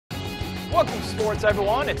Welcome to sports,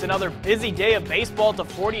 everyone. It's another busy day of baseball at the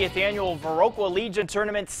 40th annual Viroqua Legion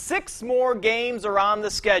Tournament. 6 more games are on the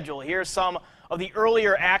schedule. Here's some of the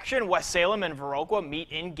earlier action. WestSalem and Viroqua meet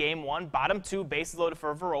in Game 1. Bottom 2, bases loaded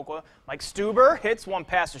for Viroqua. Mike Stuber hits one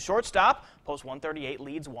past the shortstop. Post 138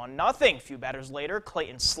 leads 1-0. A few batters later,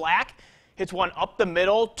 Clayton Slack hits one up the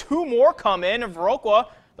middle. 2 more come in, and Viroqua,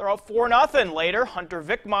 they're up 4-0. Later, Hunter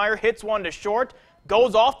Vickmeyer hits one to short.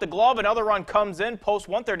 Goes off the glove, another run comes in, post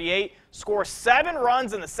 138, scores 7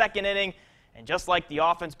 runs in the second inning, and just like the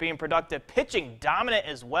offense being productive, pitching dominant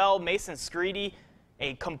as well. Mason Screedy,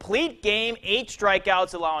 a complete game, 8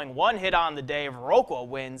 strikeouts, allowing 1 hit on the day. Viroqua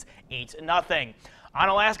wins 8-0.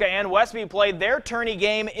 Onalaska and Westby played their tourney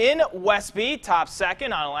game in Westby, top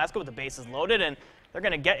second. Onalaska with the bases loaded, and they're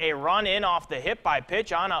going to get a run in off the hit by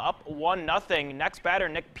pitch. Anna up 1-0. Next batter,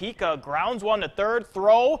 Nick Pika, grounds one to third,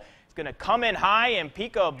 throw. It's going to come in high, and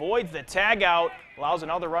Pika avoids the tag out, allows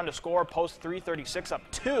another run to score, post 336 up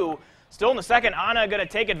 2. Still in the second, Anna going to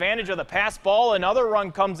take advantage of the pass ball. Another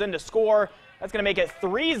run comes in to score. That's going to make it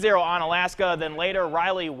 3-0 Onalaska. Then later,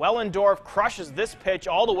 Riley Wellendorf crushes this pitch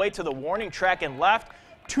all the way to the warning track and left.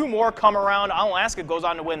 2 more come around. Onalaska goes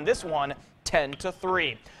on to win this one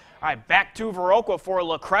 10-3. All right, back to Viroqua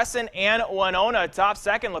for Crescent and Winona. Top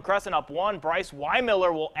second, Crescent up 1. Bryce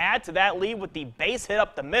Weimiller will add to that lead with the base hit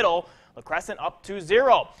up the middle. Crescent up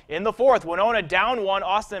 2-0. In the fourth, Winona down 1.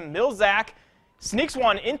 Austin Milzak sneaks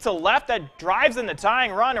one into left that drives in the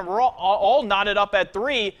tying run, and we're all knotted up at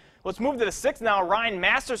 3. Let's move to the 6th now. Ryan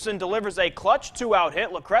Masterson delivers a clutch 2-out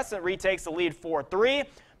hit. Crescent retakes the lead 4-3.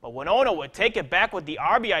 But Winona would take it back with the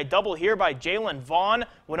RBI double here by Jalen Vaughn.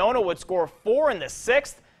 Winona would score 4 in the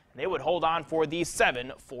 6th. They would hold on for the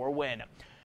 7-4 win.